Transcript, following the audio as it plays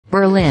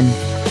Berlin.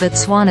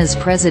 Botswana's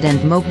President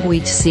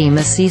Mokgweetsi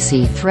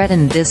Masisi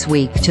threatened this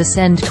week to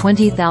send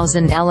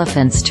 20,000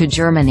 elephants to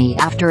Germany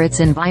after its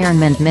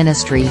environment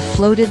ministry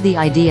floated the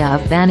idea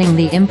of banning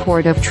the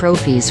import of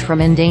trophies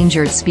from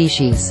endangered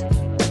species.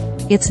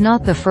 It's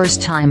not the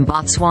first time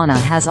Botswana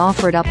has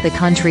offered up the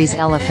country's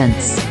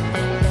elephants.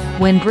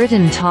 When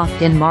Britain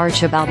talked in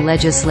March about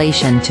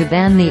legislation to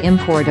ban the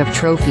import of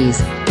trophies,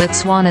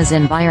 Botswana's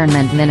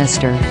Environment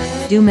Minister,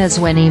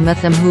 Dumezweni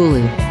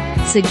Mthimkhulu,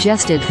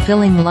 suggested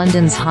filling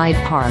London's Hyde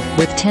Park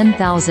with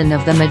 10,000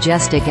 of the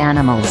majestic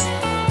animals,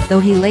 though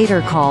he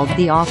later called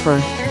the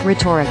offer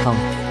rhetorical.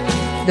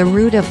 The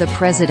root of the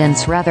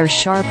president's rather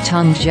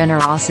sharp-tongued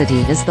generosity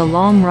is the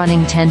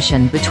long-running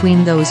tension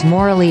between those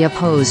morally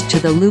opposed to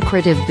the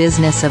lucrative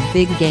business of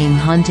big game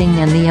hunting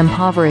and the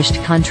impoverished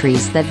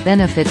countries that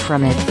benefit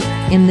from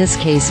it, in this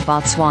case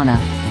Botswana,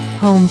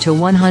 home to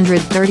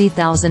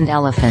 130,000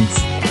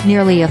 elephants,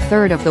 nearly a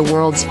third of the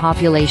world's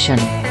population.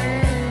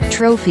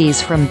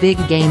 Trophies from big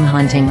game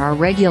hunting are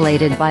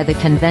regulated by the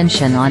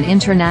Convention on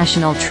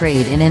International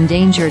Trade in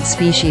Endangered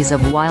Species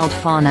of Wild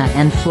Fauna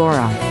and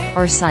Flora,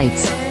 or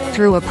CITES,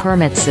 through a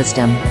permit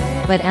system,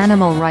 but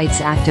animal rights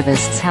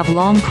activists have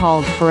long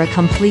called for a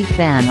complete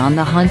ban on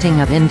the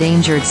hunting of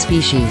endangered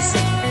species.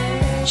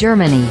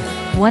 Germany,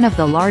 one of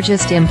the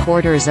largest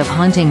importers of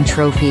hunting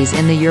trophies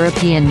in the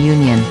European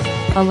Union,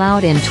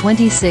 allowed in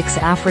 26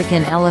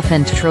 African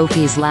elephant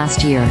trophies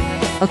last year,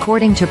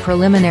 according to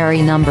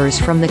preliminary numbers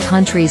from the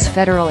country's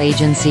Federal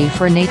Agency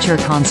for Nature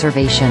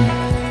Conservation.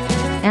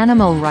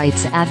 Animal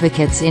rights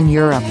advocates in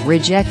Europe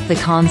reject the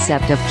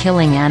concept of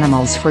killing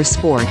animals for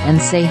sport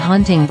and say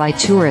hunting by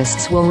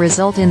tourists will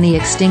result in the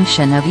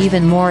extinction of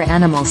even more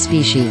animal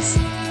species.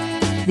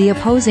 The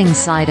opposing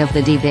side of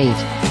the debate,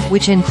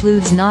 which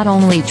includes not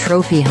only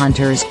trophy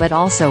hunters but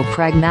also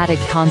pragmatic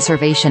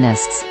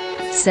conservationists,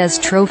 says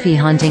trophy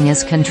hunting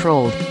is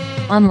controlled,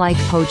 unlike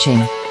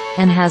poaching,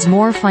 and has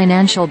more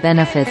financial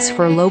benefits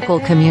for local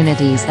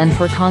communities and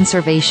for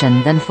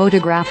conservation than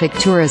photographic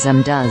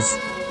tourism does.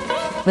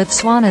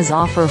 Botswana's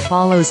offer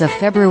follows a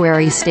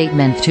February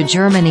statement to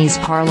Germany's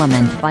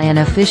parliament by an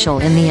official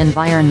in the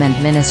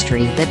Environment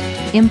Ministry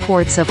that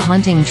imports of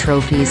hunting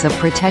trophies of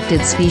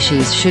protected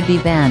species should be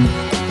banned.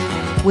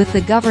 With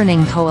the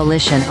governing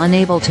coalition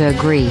unable to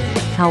agree,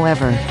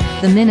 however,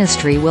 the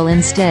ministry will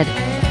instead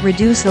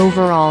reduce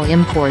overall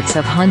imports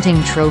of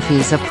hunting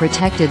trophies of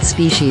protected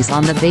species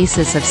on the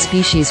basis of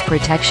species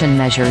protection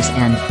measures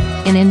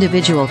and, in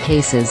individual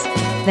cases,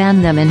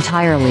 ban them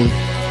entirely.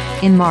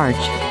 In March,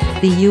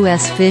 the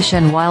U.S. Fish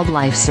and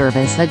Wildlife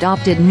Service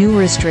adopted new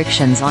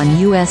restrictions on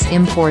U.S.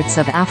 imports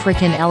of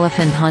African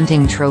elephant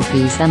hunting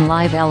trophies and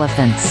live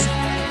elephants.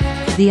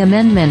 The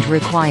amendment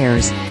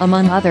requires,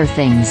 among other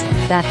things,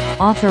 that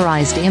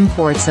authorized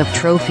imports of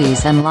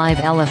trophies and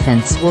live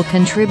elephants will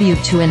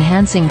contribute to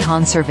enhancing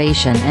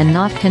conservation and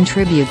not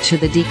contribute to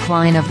the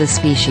decline of the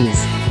species.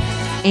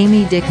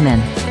 Amy Dickman,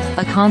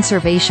 a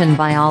conservation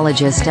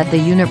biologist at the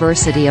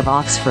University of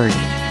Oxford,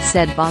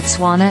 said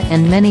Botswana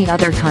and many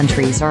other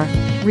countries are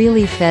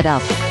really fed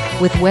up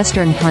with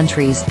Western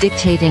countries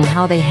dictating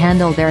how they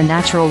handle their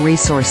natural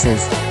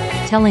resources.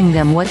 Telling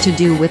them what to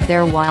do with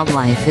their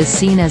wildlife is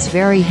seen as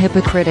very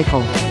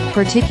hypocritical,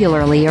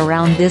 particularly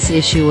around this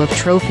issue of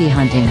trophy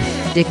hunting,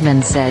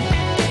 Dickman said,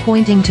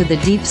 pointing to the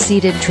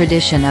deep-seated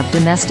tradition of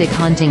domestic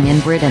hunting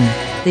in Britain,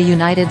 the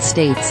United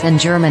States and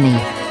Germany.